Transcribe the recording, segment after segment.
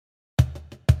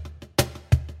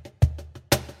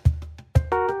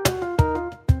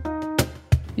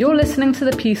You're listening to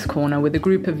the Peace Corner with a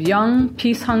group of young,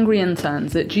 peace-hungry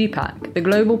interns at GPAC, the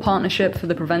Global Partnership for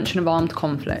the Prevention of Armed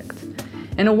Conflict.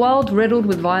 In a world riddled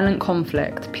with violent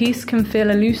conflict, peace can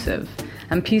feel elusive,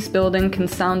 and peace building can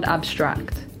sound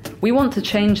abstract. We want to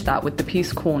change that with the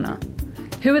Peace Corner.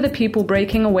 Who are the people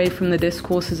breaking away from the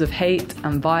discourses of hate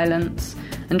and violence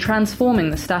and transforming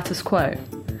the status quo?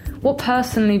 What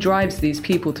personally drives these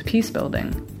people to peace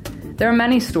building? There are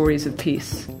many stories of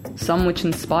peace, some which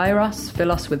inspire us,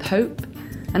 fill us with hope,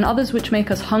 and others which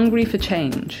make us hungry for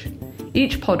change.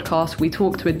 Each podcast, we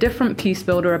talk to a different peace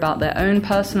builder about their own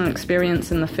personal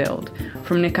experience in the field,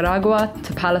 from Nicaragua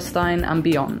to Palestine and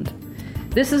beyond.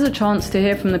 This is a chance to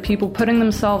hear from the people putting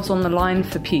themselves on the line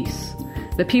for peace,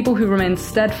 the people who remain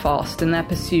steadfast in their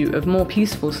pursuit of more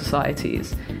peaceful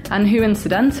societies, and who,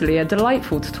 incidentally, are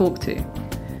delightful to talk to.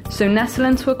 So nestle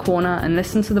into a corner and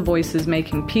listen to the voices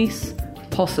making peace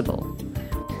possible.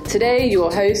 Today,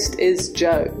 your host is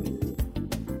Joe.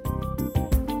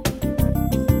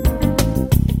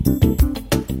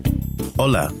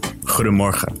 Hola,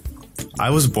 goedemorgen. I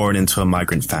was born into a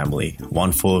migrant family,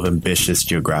 one full of ambitious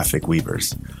geographic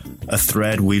weavers. A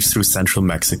thread weaves through central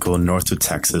Mexico, north to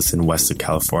Texas, and west to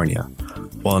California,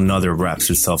 while another wraps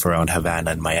itself around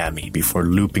Havana and Miami before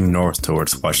looping north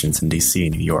towards Washington, D.C.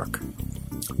 and New York.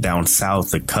 Down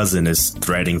south, the cousin is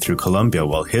threading through Colombia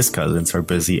while his cousins are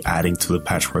busy adding to the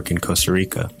patchwork in Costa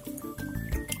Rica.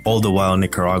 All the while in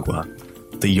Nicaragua,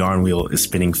 the yarn wheel is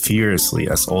spinning furiously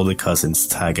as all the cousins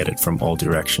tag at it from all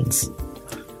directions.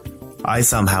 I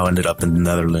somehow ended up in the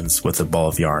Netherlands with a ball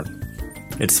of yarn.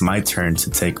 It's my turn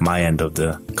to take my end of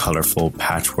the colorful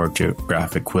patchwork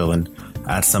geographic wheel and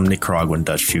add some Nicaraguan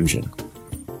Dutch fusion.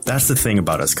 That's the thing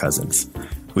about us cousins.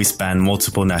 We span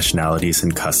multiple nationalities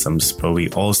and customs, but we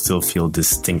all still feel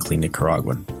distinctly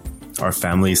Nicaraguan. Our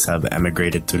families have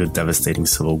emigrated through the devastating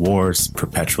civil wars,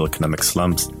 perpetual economic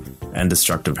slumps, and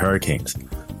destructive hurricanes,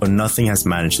 but nothing has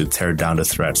managed to tear down the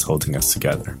threads holding us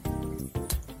together.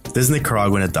 This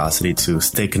Nicaraguan audacity to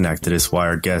stay connected is why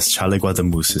our guest Chale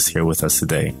Guadamus is here with us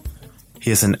today. He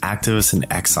is an activist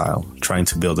in exile, trying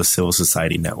to build a civil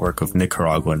society network of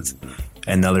Nicaraguans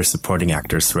and other supporting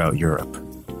actors throughout Europe.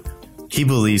 He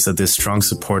believes that this strong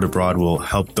support abroad will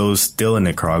help those still in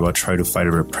Nicaragua try to fight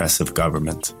a repressive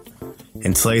government.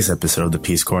 In today's episode of the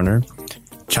Peace Corner,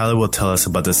 Chale will tell us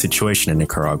about the situation in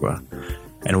Nicaragua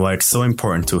and why it's so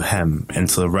important to him and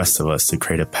to the rest of us to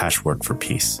create a patchwork for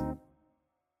peace.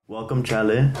 Welcome,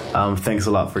 Chale. Thanks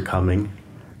a lot for coming.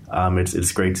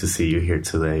 It's great to see you here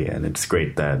today, and it's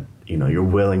great that you're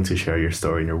willing to share your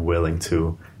story and you're willing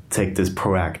to take these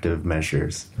proactive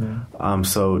measures. Yeah.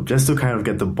 So just to kind of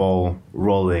get the ball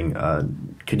rolling,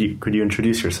 could you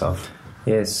introduce yourself?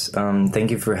 Yes,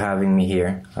 thank you for having me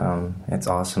here. It's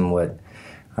awesome what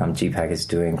GPAC is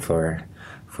doing for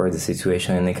the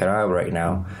situation in Nicaragua right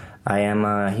now. I am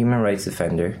a human rights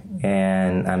defender,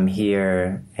 and I'm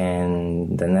here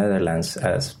in the Netherlands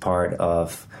as part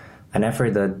of an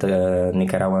effort that the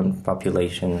Nicaraguan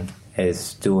population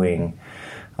is doing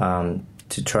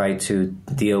to try to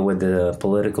deal with the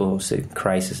political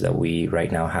crisis that we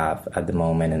right now have at the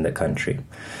moment in the country.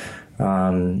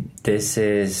 This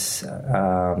is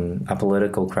a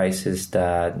political crisis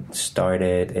that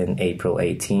started in April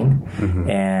 18,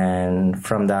 and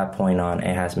from that point on,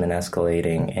 it has been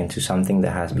escalating into something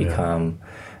that has become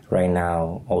right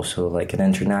now also like an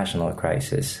international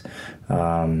crisis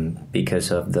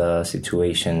because of the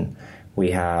situation.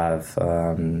 We have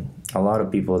a lot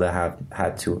of people that have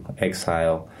had to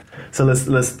exile. So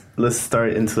let's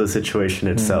start into the situation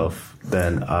itself.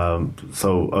 Then,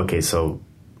 so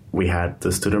we had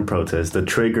the student protest. The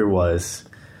trigger was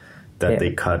that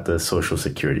they cut the Social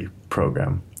Security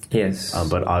program. Yes,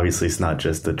 but obviously it's not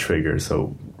just the trigger.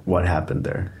 So what happened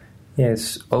there?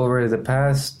 Yes, over the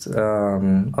past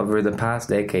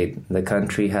decade, the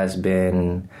country has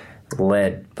been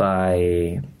led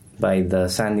by the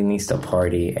Sandinista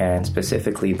party, and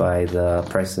specifically by the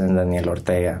President Daniel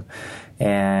Ortega.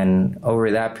 And over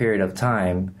that period of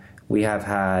time, we have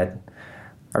had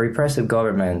a repressive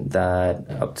government that,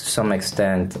 up to some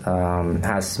extent,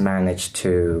 has managed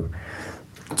to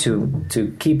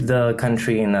keep the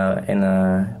country in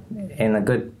a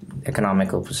good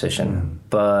economical position.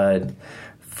 But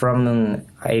from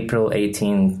April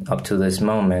 18 up to this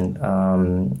moment,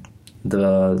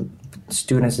 the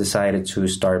students decided to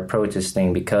start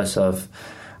protesting because of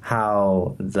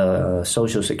how the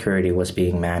Social Security was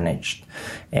being managed.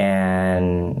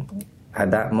 And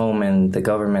at that moment, the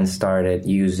government started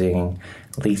using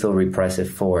lethal repressive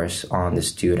force on the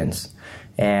students.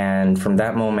 And from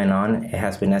that moment on, it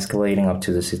has been escalating up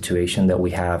to the situation that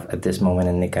we have at this moment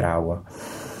in Nicaragua.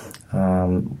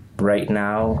 Right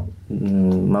now,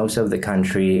 most of the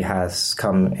country has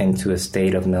come into a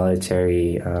state of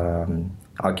military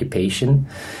occupation,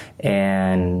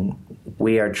 and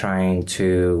we are trying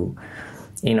to,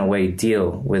 in a way,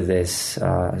 deal with this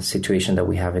situation that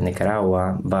we have in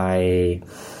Nicaragua by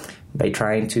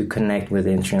trying to connect with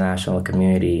the international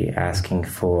community, asking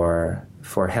for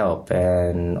help,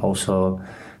 and also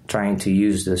trying to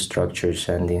use the structures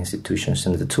and the institutions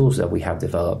and the tools that we have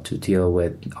developed to deal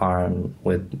with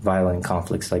violent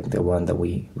conflicts like the one that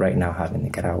we right now have in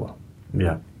Nicaragua.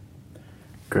 Yeah,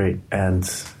 great. And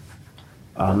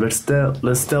let's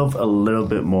delve a little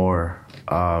bit more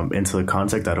into the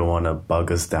context. I don't want to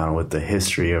bog us down with the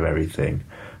history of everything,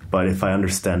 but if I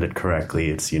understand it correctly,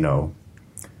 it's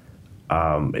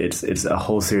it's a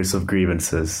whole series of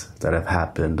grievances that have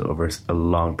happened over a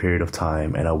long period of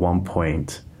time, and at one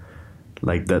point,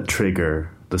 like that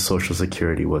trigger, the Social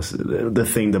Security was the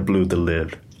thing that blew the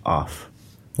lid off,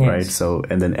 yes. Right? So,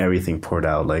 and then everything poured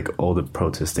out, like all the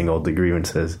protesting, all the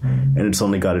grievances, and it's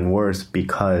only gotten worse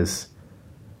because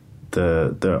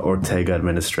the Ortega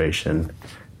administration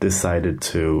decided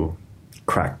to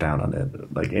crack down on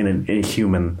it, like in a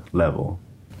human level.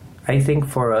 I think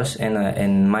for us,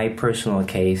 in my personal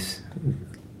case,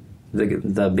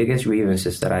 the biggest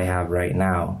grievances that I have right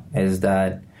now is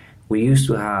that we used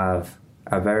to have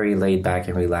a very laid back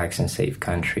and relaxed and safe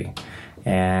country,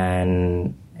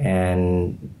 and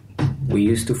we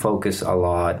used to focus a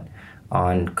lot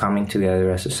on coming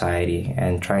together as a society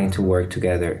and trying to work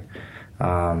together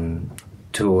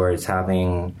towards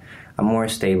having a more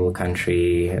stable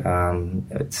country.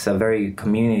 It's a very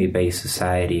community-based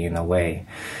society in a way.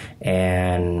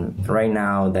 And right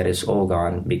now that is all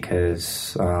gone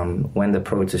because when the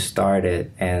protests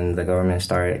started and the government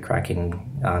started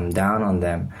cracking down on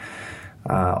them,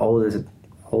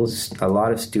 a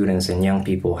lot of students and young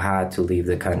people had to leave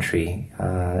the country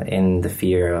in the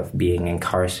fear of being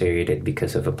incarcerated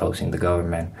because of opposing the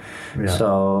government. Yeah.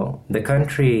 So the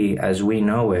country as we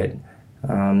know it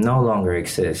no longer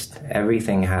exists.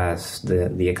 Everything has,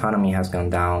 the economy has gone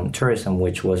down. Tourism,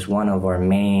 which was one of our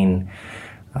main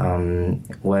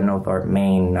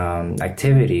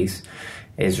activities,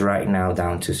 is right now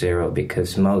down to zero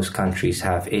because most countries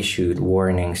have issued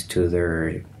warnings to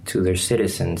their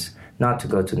citizens not to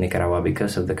go to Nicaragua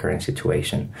because of the current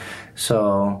situation.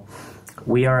 So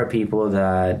we are a people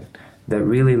that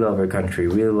really love our country,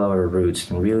 really love our roots,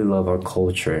 and really love our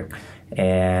culture,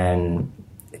 and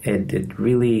it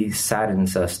really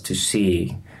saddens us to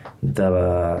see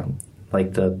the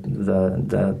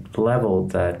level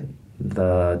that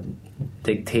the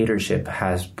dictatorship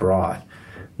has brought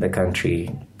the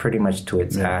country pretty much to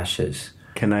its ashes.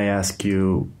 Can I ask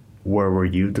you, where were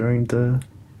you during the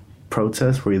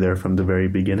protest? Were you there from the very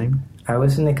beginning? I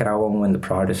was in Nicaragua when the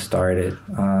protest started.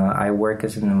 I work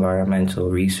as an environmental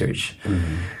research.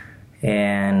 Mm-hmm.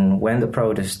 And when the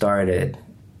protest started,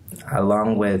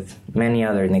 along with many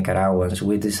other Nicaraguans,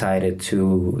 we decided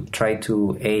to try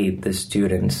to aid the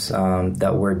students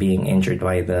that were being injured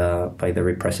by the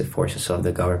repressive forces of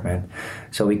the government.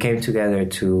 So we came together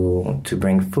to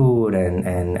bring food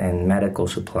and medical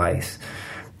supplies.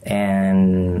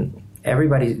 And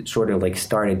everybody sort of like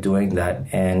started doing that,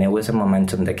 and it was a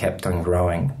momentum that kept on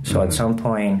growing. So At some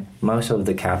point, most of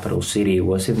the capital city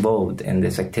was involved in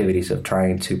these activities of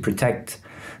trying to protect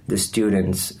the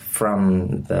students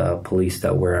from the police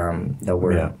that were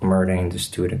murdering the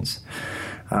students.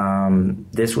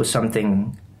 This was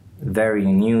something very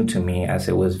new to me, as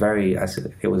it was very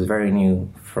new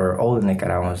for all the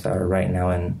Nicaraguans that are right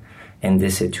now in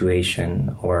this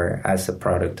situation or as a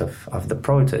product of the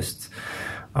protests.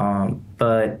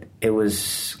 But it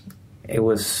was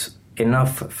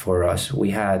enough for us. We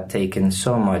had taken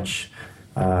so much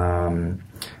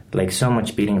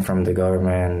beating from the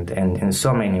government, and in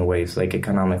so many ways, like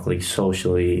economically,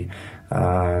 socially,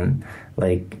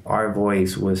 like our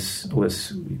voice was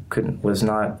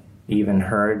not even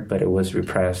heard, but it was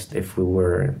repressed if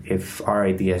our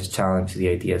ideas challenged the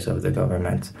ideas of the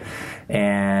government.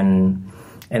 And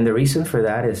the reason for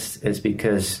that is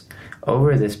because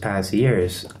over this past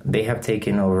years, they have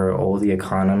taken over all the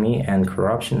economy, and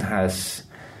corruption has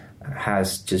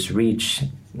just reached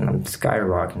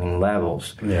skyrocketing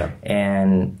levels. Yeah.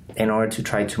 And in order to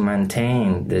try to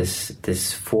maintain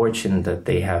this fortune that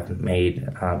they have made,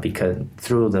 because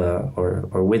through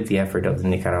with the effort of the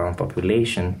Nicaraguan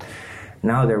population,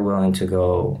 now they're willing to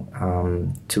go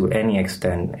to any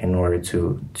extent in order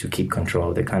to keep control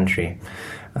of the country.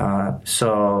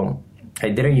 So I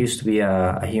didn't used to be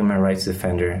a human rights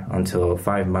defender until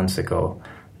 5 months ago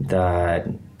that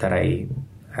I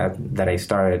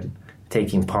started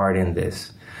taking part in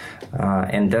this.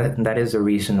 And that is the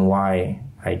reason why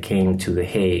I came to The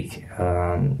Hague,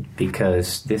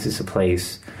 because this is a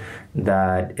place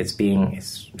that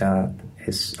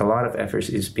a lot of efforts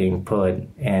is being put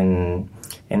in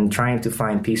trying to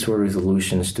find peaceful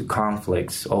resolutions to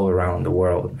conflicts all around the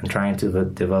world, and trying to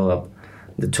develop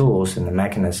the tools and the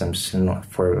mechanisms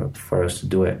for us to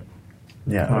do it.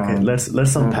 Yeah. Okay.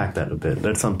 Let's unpack that a bit.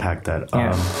 Let's unpack that.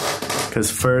 Because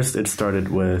first it started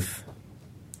with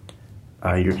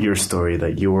your story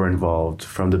that you were involved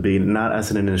from the beginning, not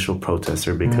as an initial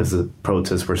protester, because the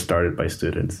protests were started by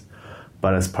students,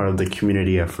 but as part of the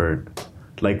community effort.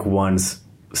 Like once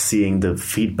seeing the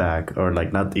feedback, or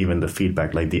like not even the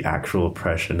feedback, like the actual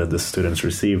oppression that the students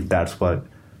received, that's what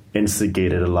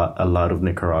instigated a lot of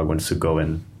Nicaraguans to go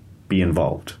and be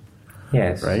involved.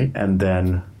 Yes. Right? And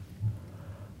then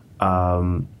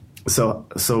so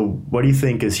what do you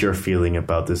think is your feeling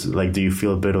about this? Like, do you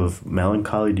feel a bit of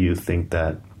melancholy? Do you think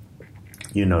that,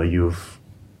 you know, you've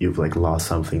like lost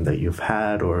something that you've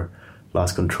had, or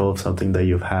lost control of something that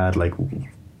you've had? Like,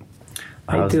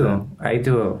 I do.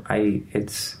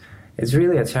 It's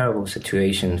really a terrible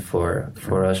situation for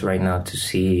us right now to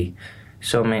see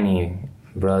so many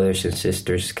brothers and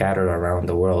sisters scattered around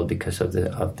the world because of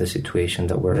the situation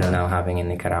that we're now having in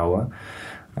Nicaragua.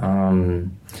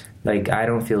 Like, I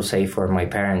don't feel safe for my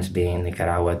parents being in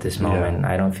Nicaragua at this moment.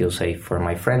 I don't feel safe for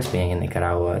my friends being in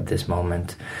Nicaragua at this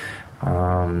moment.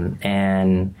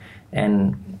 And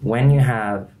when you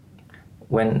have,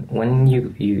 when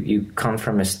you come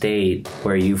from a state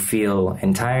where you feel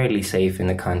entirely safe in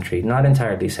the country, not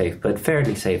entirely safe, but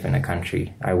fairly safe in the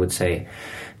country, I would say,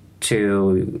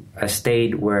 to a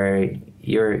state where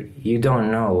you don't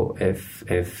know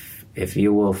if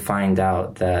you will find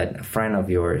out that a friend of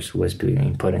yours was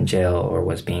being put in jail or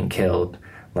was being killed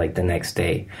like the next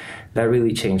day, that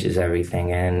really changes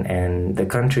everything. And the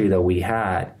country that we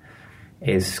had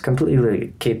is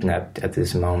completely kidnapped at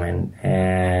this moment.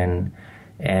 And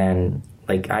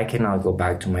like, I cannot go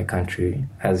back to my country,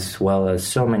 as well as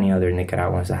so many other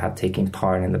Nicaraguans that have taken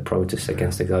part in the protests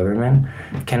against the government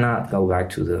cannot go back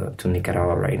to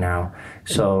Nicaragua right now.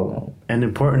 So an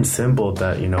important symbol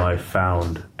that, you know, I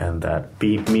found, and that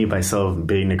me myself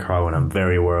being Nicaraguan, I'm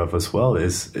very aware of as well,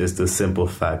 is the simple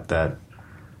fact that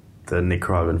the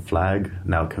Nicaraguan flag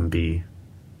now can be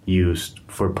used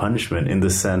for punishment, in the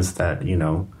sense that, you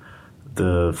know,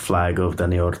 the flag of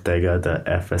Daniel Ortega, the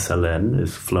FSLN,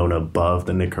 is flown above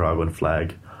the Nicaraguan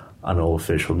flag on all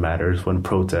official matters. When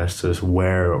protesters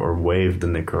wear or wave the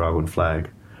Nicaraguan flag,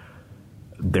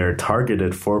 they're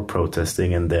targeted for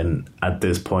protesting, and then at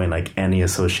this point, like, any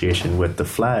association with the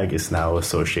flag is now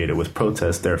associated with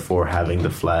protest. Therefore, having the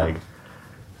flag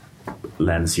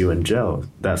lands you in jail.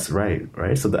 That's right?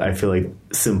 So I feel like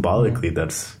symbolically,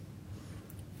 that's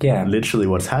literally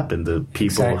what's happened. The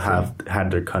people have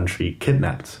had their country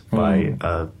kidnapped by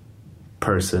a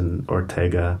person,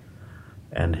 Ortega,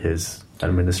 and his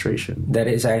administration. That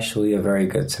is actually a very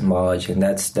good symbology, and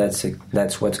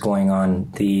that's what's going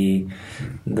on. The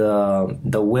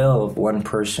will of one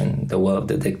person, the will of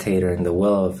the dictator, and the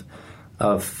will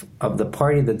of the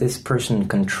party that this person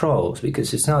controls,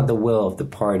 because it's not the will of the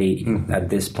party at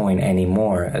this point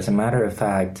anymore. As a matter of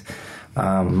fact,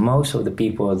 most of the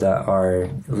people that are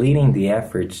leading the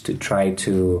efforts to try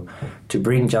to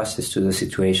bring justice to the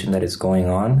situation that is going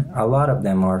on, a lot of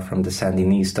them are from the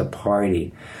Sandinista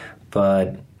party.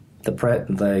 But the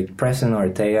President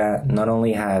Ortega not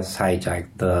only has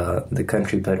hijacked the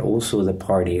country, but also the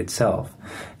party itself,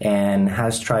 and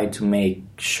has tried to make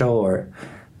sure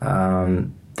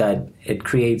that it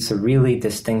creates a really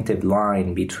distinctive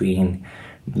line between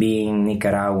being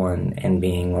Nicaraguan and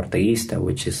being Orteguista,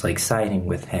 which is like siding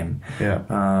with him.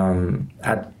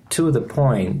 To the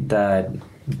point that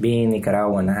being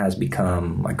Nicaraguan has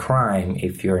become a crime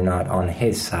if you're not on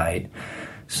his side.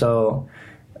 So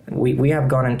we have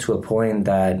gotten to a point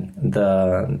that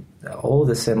all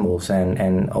the symbols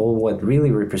and all what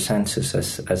really represents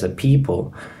us as a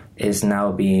people is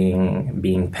now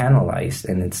being penalized,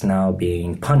 and it's now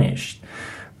being punished.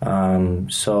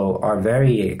 So our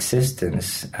very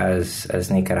existence as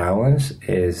Nicaraguans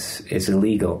is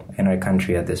illegal in our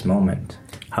country at this moment.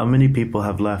 How many people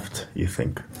have left, you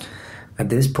think? At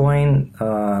this point,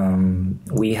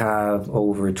 we have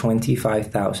over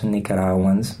 25,000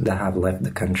 Nicaraguans that have left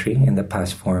the country in the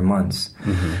past 4 months.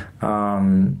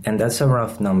 And that's a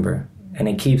rough number, and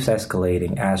it keeps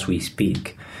escalating as we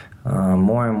speak.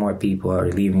 More and more people are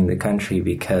leaving the country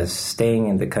because staying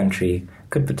in the country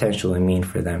could potentially mean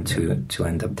for them to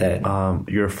end up dead.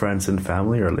 Your friends and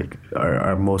family,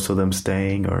 are most of them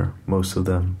staying, or most of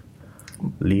them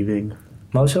leaving?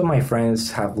 most of my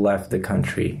friends have left the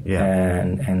country,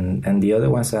 and the other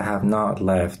ones that have not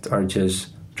left are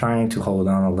just trying to hold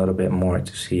on a little bit more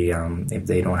to see if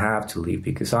they don't have to leave,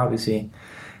 because obviously,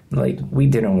 like, we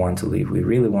didn't want to leave. We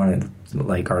really wanted,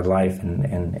 like, our life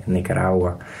in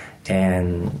Nicaragua,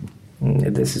 and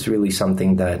this is really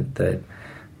something that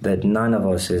none of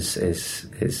us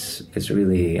is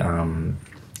really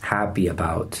happy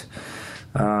about.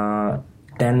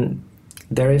 Then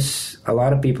there is a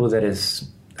lot of people that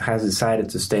has decided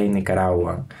to stay in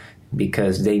Nicaragua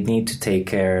because they need to take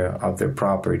care of their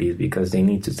properties, because they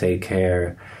need to take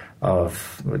care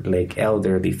of, like,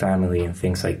 elderly family and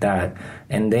things like that,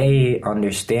 and they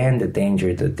understand the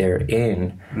danger that they're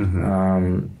in.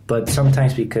 But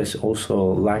sometimes because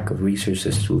also lack of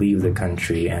resources to leave the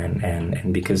country,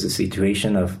 and because the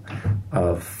situation of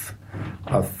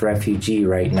refugee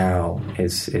right now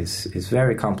is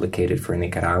very complicated for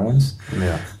Nicaraguans.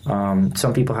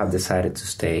 Some people have decided to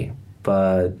stay,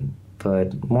 but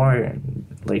more,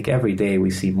 like, every day we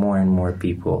see more and more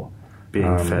people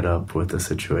being fed up with the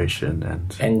situation,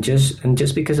 and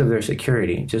just because of their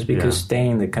security, just because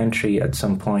staying in the country at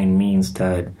some point means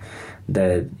that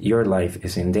your life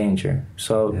is in danger,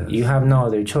 so you have no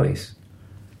other choice.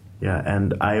 Yeah,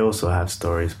 and I also have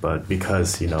stories, but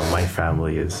because, my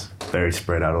family is very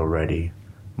spread out already,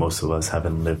 most of us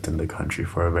haven't lived in the country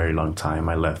for a very long time.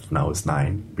 I left when I was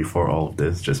 9, before all of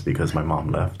this, just because my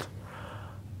mom left.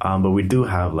 But we do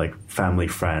have, like, family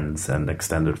friends and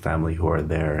extended family who are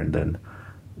there. And then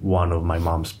one of my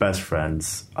mom's best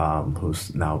friends,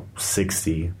 who's now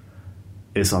 60,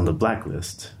 is on the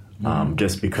blacklist.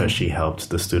 Just because she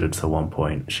helped the students at one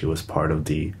point. She was part of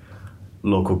the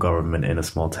local government in a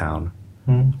small town.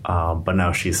 But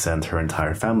now she's sent her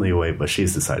entire family away, but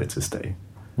she's decided to stay.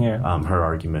 Her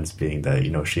arguments being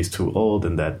that, she's too old,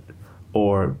 and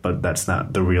but that's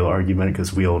not the real argument,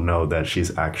 because we all know that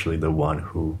she's actually the one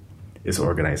who is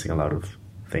organizing a lot of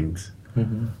things.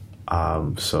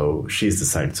 So she's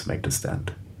decided to make the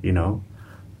stand,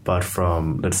 But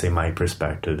from, let's say, my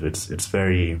perspective, it's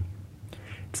very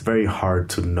hard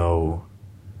to know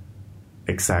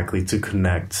exactly, to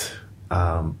connect.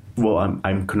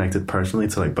 I'm connected personally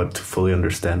but to fully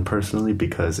understand personally,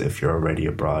 because if you're already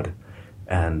abroad,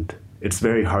 and it's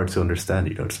very hard to understand,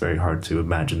 it's very hard to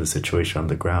imagine the situation on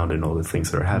the ground and all the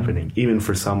things that are happening, even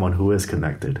for someone who is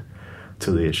connected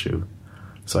to the issue.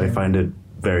 So I find it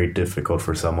very difficult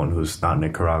for someone who's not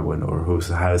Nicaraguan or who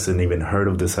hasn't even heard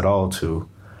of this at all to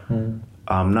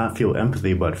not feel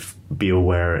empathy, but be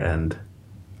aware and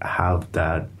have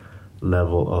that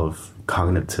level of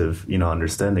cognitive,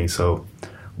 understanding. So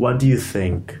what do you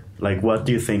think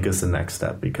is the next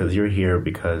step? Because you're here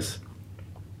because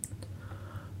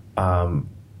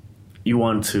you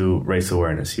want to raise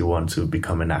awareness, you want to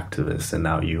become an activist, and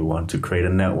now you want to create a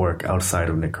network outside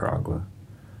of Nicaragua.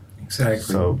 Exactly.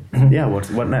 So,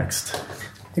 what next?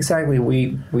 Exactly.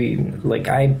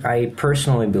 I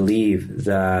personally believe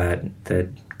that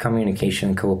communication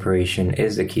and cooperation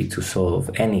is the key to solve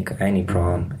any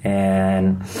problem.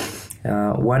 And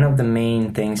one of the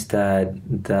main things that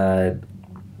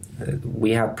we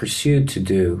have pursued to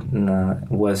do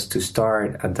was to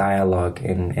start a dialogue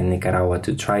in Nicaragua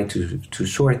to try to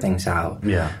sort things out.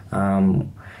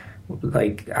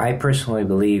 I personally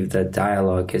believe that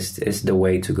dialogue is the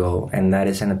way to go, and that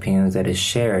is an opinion that is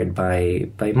shared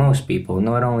by most people,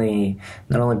 not only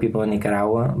people in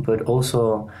Nicaragua, but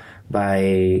also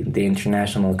by the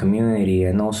international community,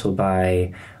 and also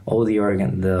by all the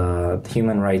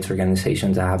human rights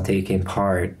organizations that have taken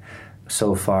part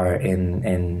so far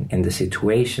in the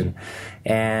situation.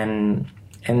 And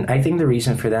I think the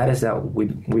reason for that is that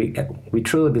we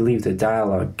truly believe that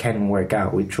dialogue can work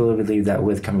out. We truly believe that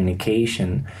with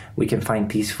communication, we can find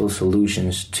peaceful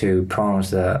solutions to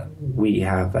problems that we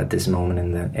have at this moment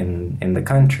in the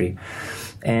country.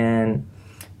 And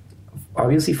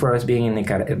obviously, for us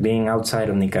being outside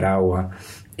of Nicaragua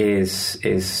is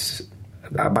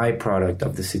a byproduct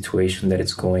of the situation that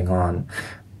is going on.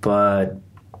 But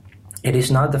it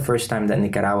is not the first time that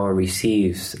Nicaragua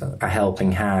receives a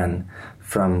helping hand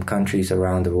from countries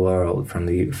around the world,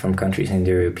 from countries in the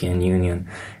European Union.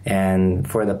 And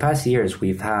for the past years,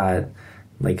 we've had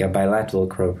like a bilateral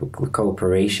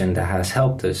cooperation that has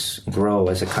helped us grow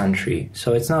as a country.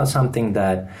 So it's not something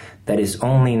that is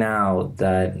only now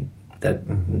that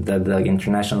the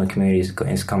international community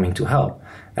is coming to help.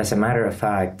 As a matter of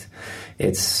fact,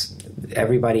 it's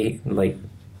everybody, like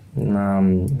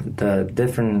the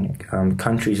different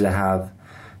countries that have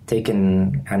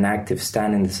taken an active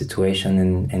stand in the situation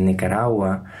in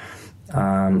Nicaragua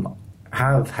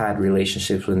have had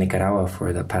relationships with Nicaragua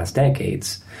for the past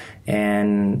decades.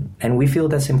 And we feel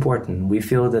that's important. We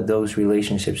feel that those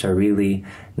relationships are really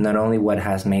not only what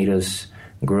has made us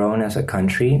grown as a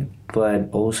country, but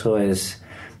also as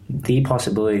the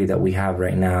possibility that we have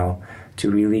right now to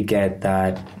really get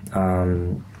that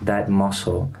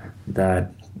muscle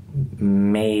that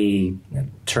may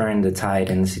turn the tide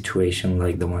in a situation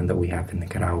like the one that we have in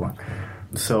Nicaragua.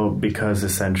 So, because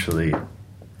essentially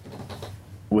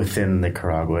within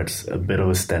Nicaragua, it's a bit of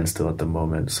a standstill at the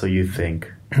moment. So you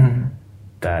think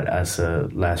that as a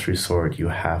last resort, you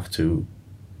have to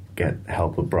get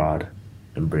help abroad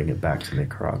and bring it back to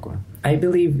Nicaragua? I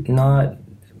believe not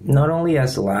only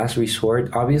as a last resort.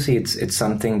 Obviously, it's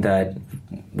something that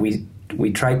we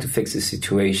tried to fix the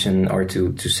situation or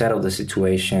to settle the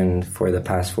situation for the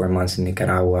past 4 months in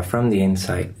Nicaragua from the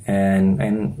inside,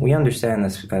 and we understand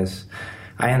as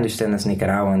I understand as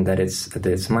Nicaraguan that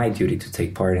it's my duty to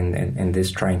take part in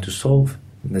this, trying to solve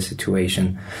the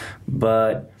situation,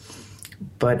 but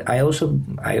I also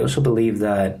believe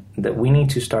that we need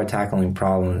to start tackling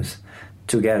problems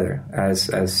together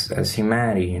as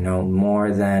humanity,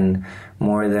 more than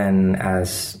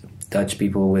as Dutch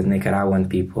people with Nicaraguan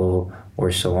people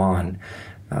or so on.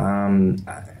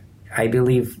 I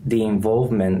believe the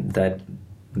involvement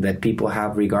that people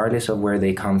have, regardless of where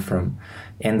they come from,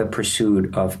 in the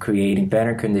pursuit of creating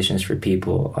better conditions for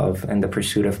people, in the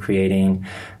pursuit of creating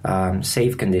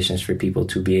safe conditions for people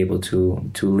to be able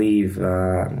to live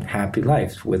happy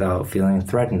lives without feeling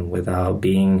threatened, without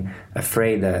being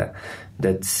afraid that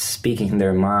speaking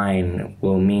their mind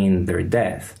will mean their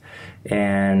death.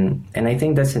 And I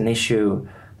think that's an issue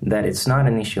that it's not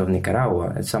an issue of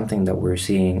Nicaragua. It's something that we're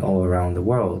seeing all around the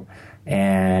world.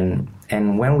 And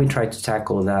when we try to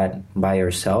tackle that by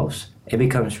ourselves, it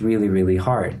becomes really, really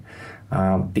hard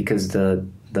because the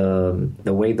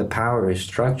way the power is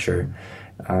structured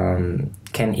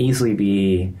can easily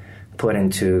be put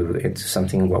into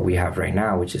something what we have right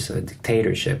now, which is a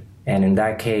dictatorship. And in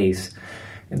that case,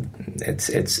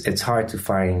 it's hard to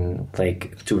find,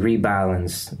 to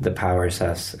rebalance the powers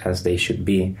as they should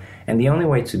be. And the only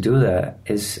way to do that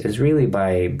is really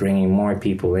by bringing more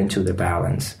people into the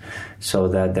balance, so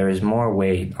that there is more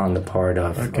weight on the part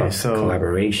of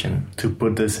collaboration. To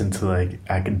put this into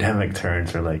academic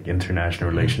terms or international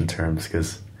relation terms,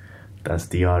 because that's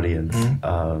the audience,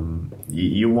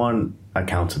 you want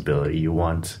accountability. You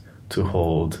want to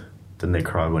hold the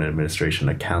Nicaraguan administration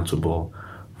accountable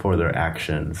for their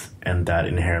actions, and that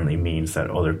inherently means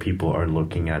that other people are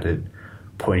looking at it,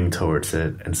 pointing towards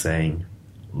it, and saying,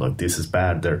 look, this is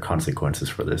bad, there are consequences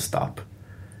for this, stop,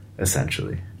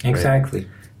 essentially. Exactly. Right?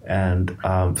 And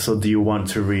so do you want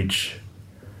to reach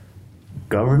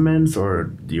governments, or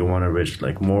do you want to reach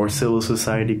more civil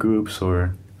society groups,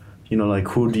 or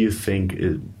who do you think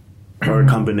is, or a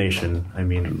combination? I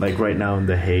mean, right now in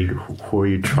The Hague, who are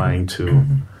you trying to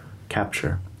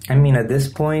capture? I mean, at this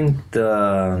point,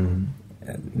 the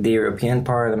European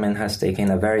Parliament has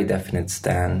taken a very definite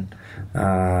stand,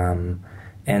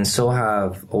 and so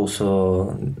have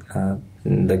also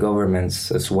the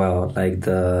governments as well.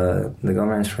 The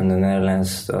governments from the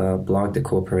Netherlands blocked the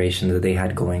cooperation that they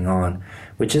had going on,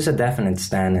 which is a definite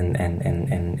stand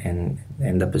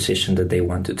in the position that they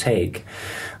want to take.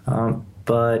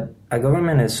 But a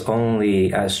government is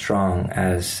only as strong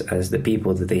as the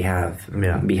people that they have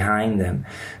behind them.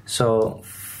 So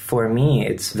for me,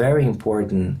 it's very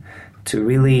important to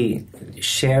really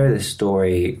share the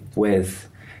story with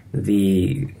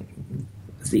the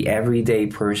everyday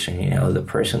person, the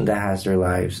person that has their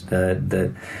lives,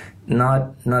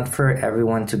 not for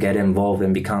everyone to get involved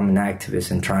and become an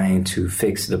activist and trying to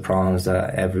fix the problems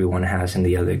that everyone has in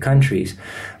the other countries,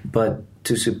 but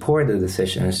to support the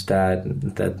decisions that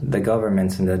the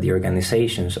governments and that the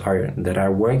organizations that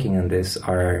are working on this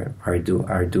are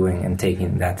doing and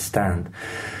taking that stand.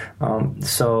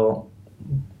 So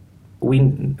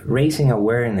raising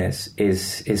awareness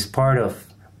is part of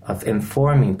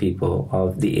informing people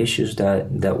of the issues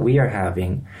that we are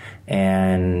having,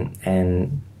 and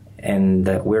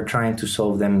that we're trying to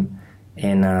solve them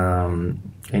in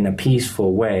a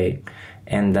peaceful way.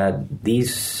 And that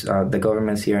the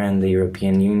governments here in the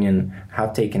European Union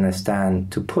have taken a stand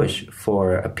to push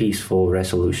for a peaceful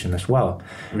resolution as well.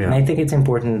 Yeah. And I think it's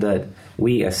important that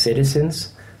we as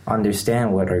citizens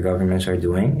understand what our governments are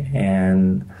doing,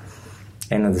 and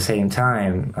at the same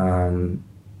time,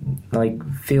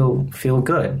 feel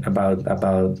good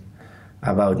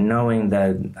about knowing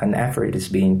that an effort is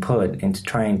being put into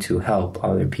trying to help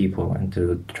other people and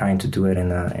to trying to do it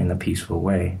in a peaceful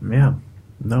way. Yeah.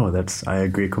 No, I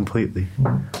agree completely.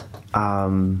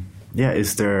 Yeah,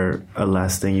 is there a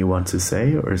last thing you want to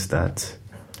say, or is that...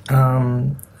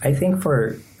 I think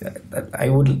I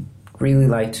would really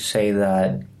like to say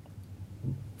that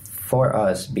for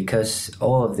us, because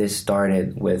all of this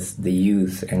started with the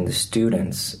youth and the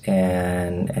students,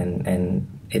 and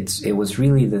it was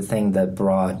really the thing that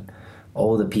brought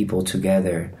all the people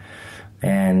together,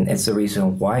 and it's the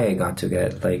reason why I got to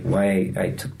why I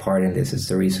took part in this. It's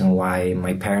the reason why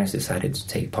my parents decided to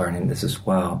take part in this as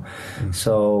well. Mm-hmm.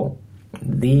 So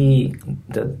the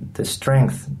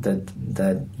strength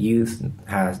that youth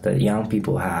has, that young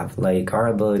people have, like our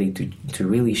ability to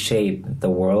really shape the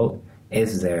world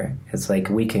is there. It's like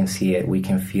we can see it, we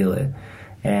can feel it.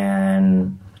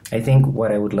 And I think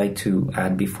what I would like to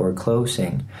add before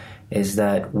closing is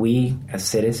that we as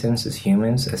citizens, as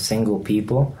humans, as single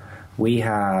people, we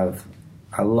have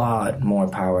a lot more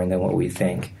power than what we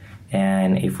think.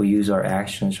 And if we use our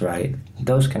actions right,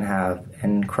 those can have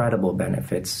incredible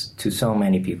benefits to so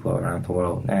many people around the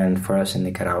world, and for us in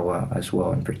Nicaragua as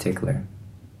well in particular.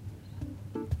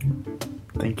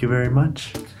 Thank you very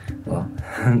much. Well,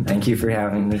 thank you for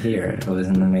having me here. It was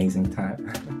an amazing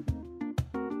time.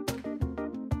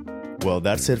 Well,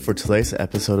 that's it for today's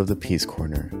episode of the Peace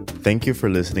Corner. Thank you for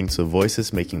listening to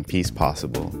Voices Making Peace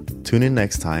Possible. Tune in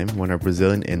next time when our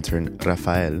Brazilian intern,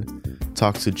 Rafael,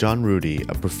 talks to John Rudy,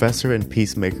 a professor and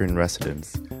peacemaker in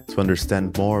residence, to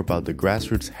understand more about the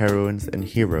grassroots heroines and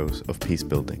heroes of peace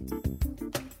building.